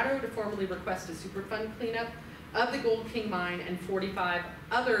Colorado to formally request a Superfund cleanup of the Gold King mine and 45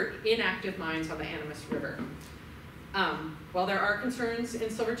 other inactive mines on the Animas River. While there are concerns in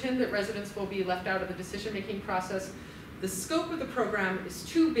Silverton that residents will be left out of the decision-making process, the scope of the program is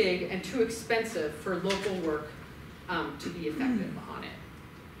too big and too expensive for local work to be effective on it.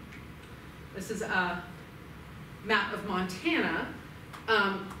 This is a map of Montana,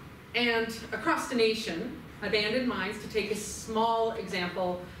 and across the nation, abandoned mines, to take a small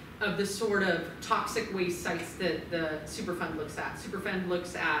example of the sort of toxic waste sites that the Superfund looks at. Superfund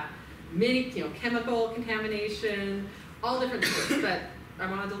looks at many, chemical contamination, all different sorts, but I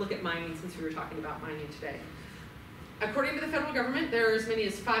wanted to look at mining since we were talking about mining today. According to the federal government, there are as many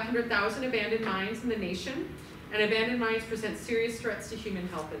as 500,000 abandoned mines in the nation, and abandoned mines present serious threats to human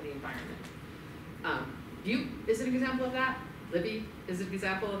health and the environment. Butte is an example of that. Libby is an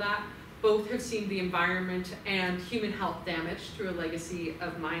example of that. Both have seen the environment and human health damage through a legacy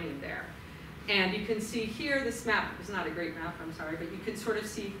of mining there. And you can see here, this map is not a great map, I'm sorry, but you can sort of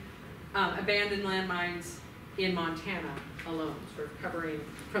see abandoned landmines in Montana alone, sort of covering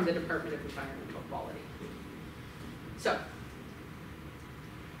from the Department of Environmental Quality. So,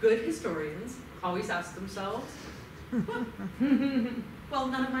 good historians always ask themselves, well,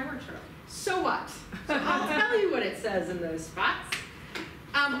 none of my work showed up. So what? So I'll tell you what it says in those spots.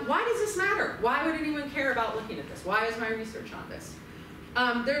 Why does this matter? Why would anyone care about looking at this? Why is my research on this?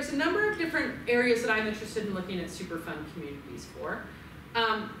 There's a number of different areas that I'm interested in looking at Superfund communities for.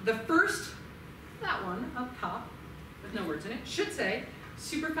 The first, that one up top, with no words in it, should say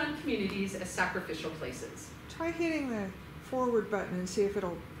Superfund communities as sacrificial places. Try hitting the forward button and see if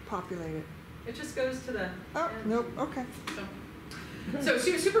it'll populate it. It just goes to the Oh, end. nope, okay. So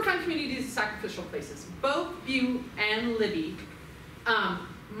Superfund communities as sacrificial places. Both Butte and Libby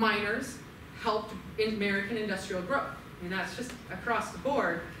miners helped in American industrial growth. I mean, that's just across the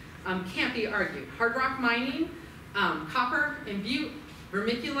board, can't be argued. Hard rock mining, copper in Butte,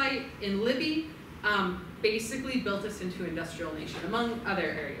 vermiculite in Libby, basically built us into industrial nation, among other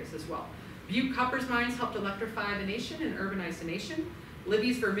areas as well. Butte copper's mines helped electrify the nation and urbanize the nation.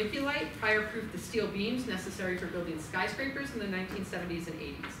 Libby's vermiculite fireproofed the steel beams necessary for building skyscrapers in the 1970s and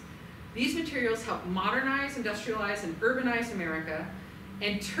 80s. These materials helped modernize, industrialize, and urbanize America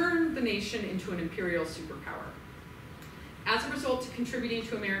and turn the nation into an imperial superpower. As a result of contributing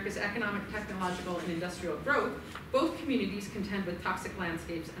to America's economic, technological, and industrial growth, both communities contend with toxic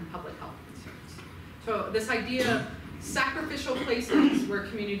landscapes and public health concerns. So this idea of sacrificial places where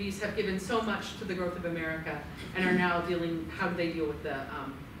communities have given so much to the growth of America and are now how do they deal with the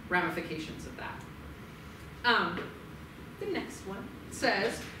ramifications of that? The next one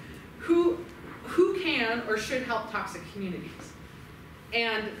says, who can or should help toxic communities?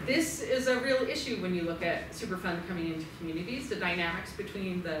 And this is a real issue when you look at Superfund coming into communities, the dynamics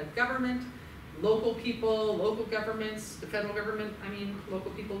between the government, local people, local governments, the federal government,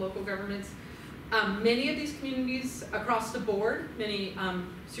 local people, local governments. Many of these communities across the board, many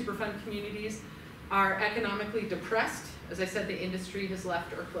Superfund communities are economically depressed. As I said, the industry has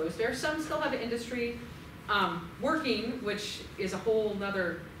left or closed there. Some still have industry working, which is a whole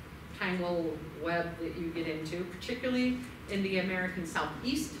nother tangle web that you get into, particularly in the American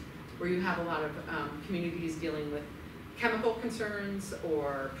Southeast, where you have a lot of communities dealing with chemical concerns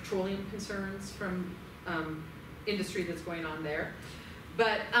or petroleum concerns from industry that's going on there.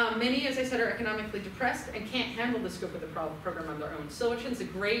 But many, as I said, are economically depressed and can't handle the scope of the program on their own. Silverton's a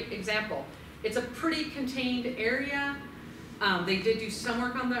great example. It's a pretty contained area. They did do some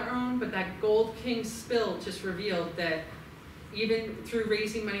work on their own, but that Gold King spill just revealed that even through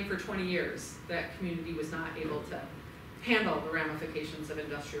raising money for 20 years, that community was not able to handle the ramifications of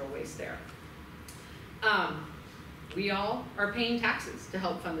industrial waste there. We all are paying taxes to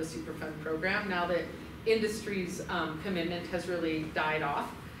help fund the Superfund program now that industry's commitment has really died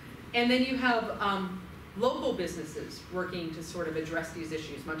off. And then you have local businesses working to sort of address these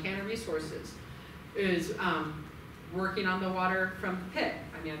issues. Montana Resources is working on the water from the pit.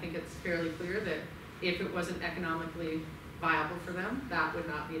 I think it's fairly clear that if it wasn't economically viable for them, that would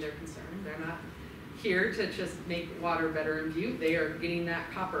not be their concern. They're not here to just make water better in Butte. They are getting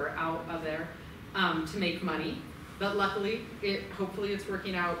that copper out of there to make money. But luckily, hopefully it's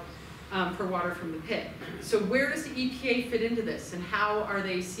working out for water from the pit. So where does the EPA fit into this, and how are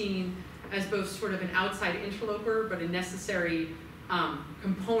they seen as both sort of an outside interloper but a necessary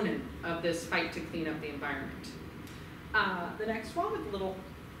component of this fight to clean up the environment? The next one with the little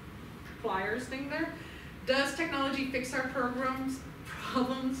flyers thing there. Does technology fix our problems?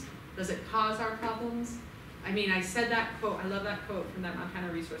 Does it cause our problems? I said that quote, I love that quote from that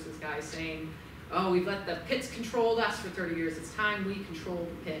Montana Resources guy saying, oh, we've let the pits control us for 30 years. It's time we control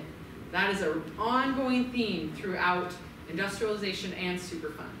the pit. That is an ongoing theme throughout industrialization and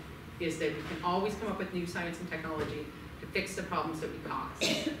Superfund, is that we can always come up with new science and technology to fix the problems that we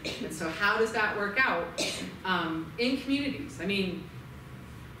cause. And so how does that work out in communities? I mean,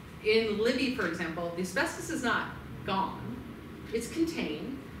 in Libby, for example, the asbestos is not gone, it's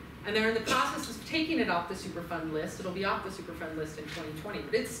contained, and they're in the process of taking it off the Superfund list. It'll be off the Superfund list in 2020,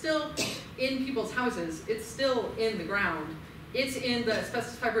 but it's still in people's houses, it's still in the ground, it's in the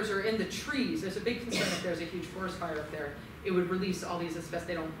asbestos fibers or in the trees. There's a big concern if there's a huge forest fire up there, it would release all these asbestos.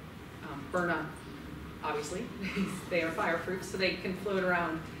 They don't burn up, obviously. They are fireproof, so they can float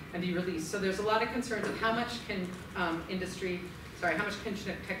around and be released. So there's a lot of concerns of how much can how much can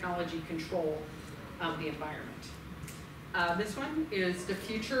technology control the environment. This one is the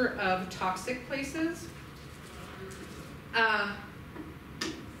future of toxic places. I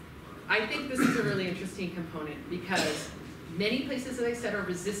think this is a really interesting component because many places, as I said, are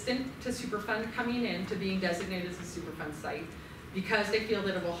resistant to Superfund coming in, to being designated as a Superfund site, because they feel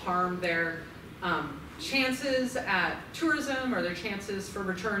that it will harm their chances at tourism or their chances for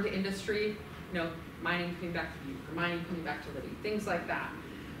return to industry, mining coming back to Butte or mining coming back to Libby, things like that.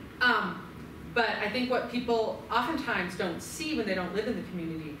 But I think what people oftentimes don't see when they don't live in the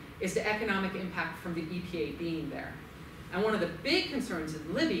community is the economic impact from the EPA being there. And one of the big concerns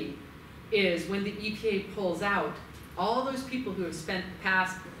in Libby is when the EPA pulls out, all those people who have spent the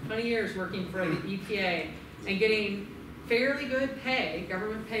past 20 years working for the EPA and getting fairly good pay,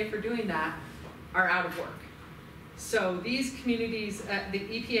 government pay for doing that, are out of work. So these communities, the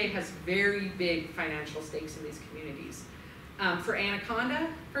EPA has very big financial stakes in these communities. For Anaconda,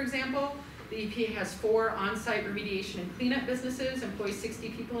 for example, the EPA has 4 on-site remediation and cleanup businesses, employs 60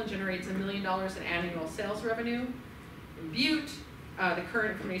 people, and generates $1 million in annual sales revenue. In Butte, the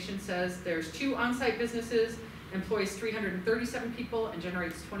current information says there's 2 on-site businesses, employs 337 people, and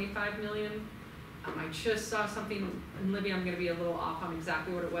generates $25 million. I just saw something in Libby, I'm going to be a little off on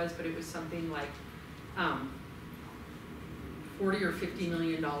exactly what it was, but it was something like $40 or $50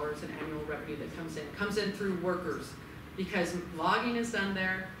 million in annual revenue that comes in through workers, because logging is done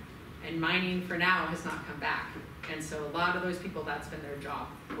there, and mining for now has not come back. And so a lot of those people, that's been their job,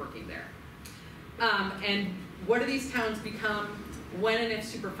 working there. And what do these towns become when and if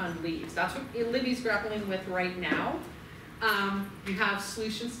Superfund leaves? That's what Libby's grappling with right now. You have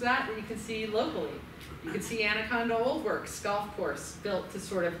solutions to that you can see locally. You can see Anaconda Old Works golf course built to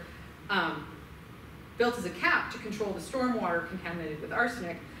sort of, built as a cap to control the stormwater contaminated with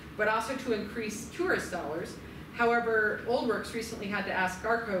arsenic, but also to increase tourist dollars. However, Old Works recently had to ask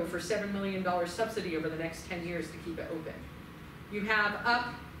Garco for $7 million subsidy over the next 10 years to keep it open. You have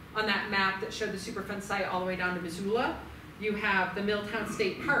up on that map that showed the Superfund site all the way down to Missoula, you have the Milltown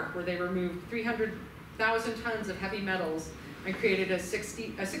State Park, where they removed 300,000 tons of heavy metals and created a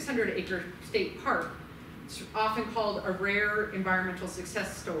 600-acre state park. It's often called a rare environmental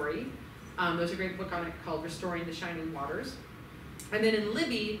success story. There's a great book on it called Restoring the Shining Waters. And then in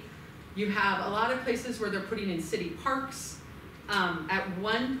Libby, you have a lot of places where they're putting in city parks. At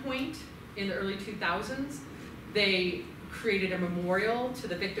one point in the early 2000s, they created a memorial to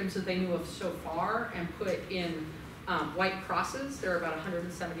the victims that they knew of so far and put in white crosses. There were about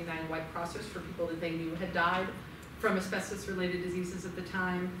 179 white crosses for people that they knew had died from asbestos-related diseases at the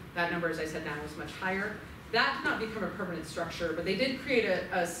time. That number, as I said, now is much higher. That did not become a permanent structure, but they did create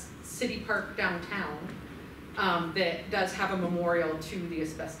a city park downtown that does have a memorial to the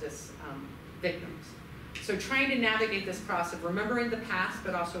asbestos victims. So trying to navigate this process of remembering the past,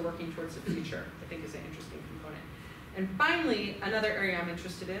 but also working towards the future, I think is an interesting component. And finally, another area I'm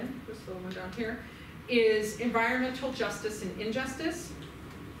interested in, this little one down here, is environmental justice and injustice.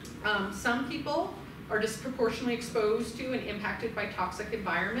 Some people are disproportionately exposed to and impacted by toxic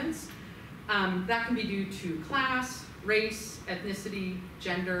environments. That can be due to class, race, ethnicity,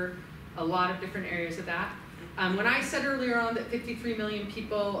 gender, a lot of different areas of that. When I said earlier on that 53 million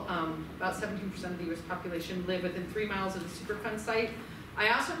people, about 17% of the US population, live within 3 miles of the Superfund site, I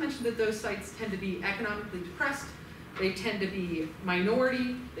also mentioned that those sites tend to be economically depressed, they tend to be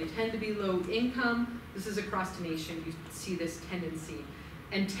minority, they tend to be low income. This is across the nation, you see this tendency,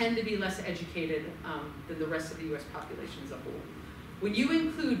 and tend to be less educated than the rest of the US population as a whole. When you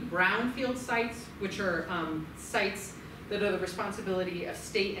include brownfield sites, which are sites that are the responsibility of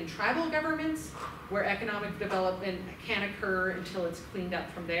state and tribal governments, where economic development can occur until it's cleaned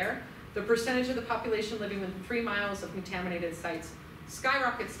up from there, the percentage of the population living within 3 miles of contaminated sites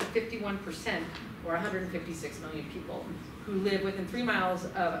skyrockets to 51%, or 156 million people who live within 3 miles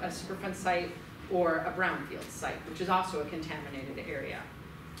of a Superfund site or a brownfield site, which is also a contaminated area.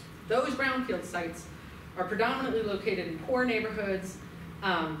 Those brownfield sites are predominantly located in poor neighborhoods,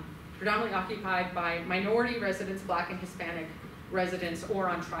 predominantly occupied by minority residents, Black and Hispanic residents, or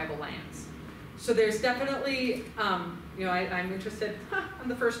on tribal lands. So there's definitely, I'm interested on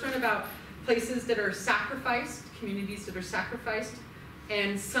the first one about places that are sacrificed, communities that are sacrificed,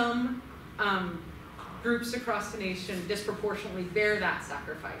 and some groups across the nation disproportionately bear that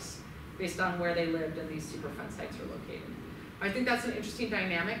sacrifice based on where they lived and these Superfund sites are located. I think that's an interesting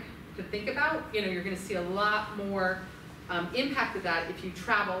dynamic to think about. You're going to see a lot more impact of that if you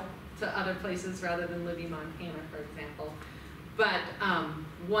travel to other places rather than Libby, Montana, for example. But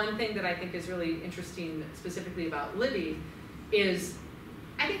one thing that I think is really interesting specifically about Libby is,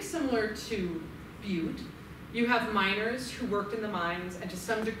 I think similar to Butte, you have miners who worked in the mines and to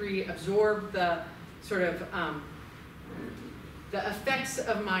some degree absorbed the sort of the effects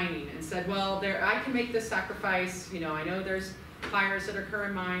of mining and said, well, I can make this sacrifice. I know there's fires that occur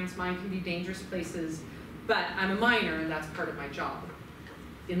in mines. Mine can be dangerous places, but I'm a miner and that's part of my job.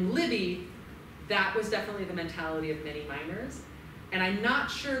 In Libby, that was definitely the mentality of many miners. And I'm not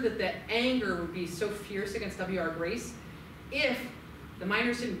sure that the anger would be so fierce against W.R. Grace if the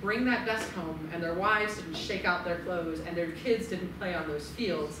miners didn't bring that dust home and their wives didn't shake out their clothes and their kids didn't play on those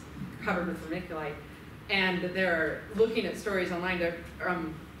fields covered with vermiculite. And they're looking at stories online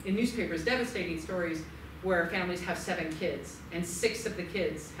in newspapers, devastating stories where families have 7 kids and 6 of the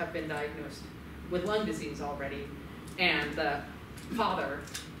kids have been diagnosed with lung disease already. And the father,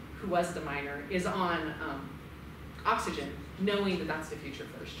 who was the miner, is on oxygen, knowing that that's the future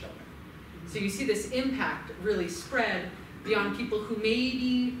for his children. So you see this impact really spread beyond people who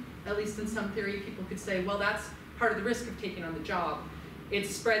maybe, at least in some theory, people could say, well, that's part of the risk of taking on the job. It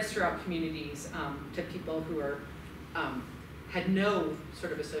spreads throughout communities to people who are had no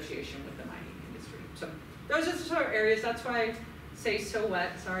sort of association with the mining industry. So those are the sort of areas. That's why I say so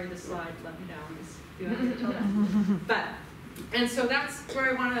what. Sorry, this slide let me down. You don't have to tell that. And so that's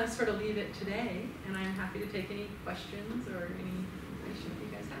where I want to sort of leave it today. And I'm happy to take any questions or any information that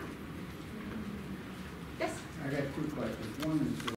you guys have. Yes? I got 2 questions. One is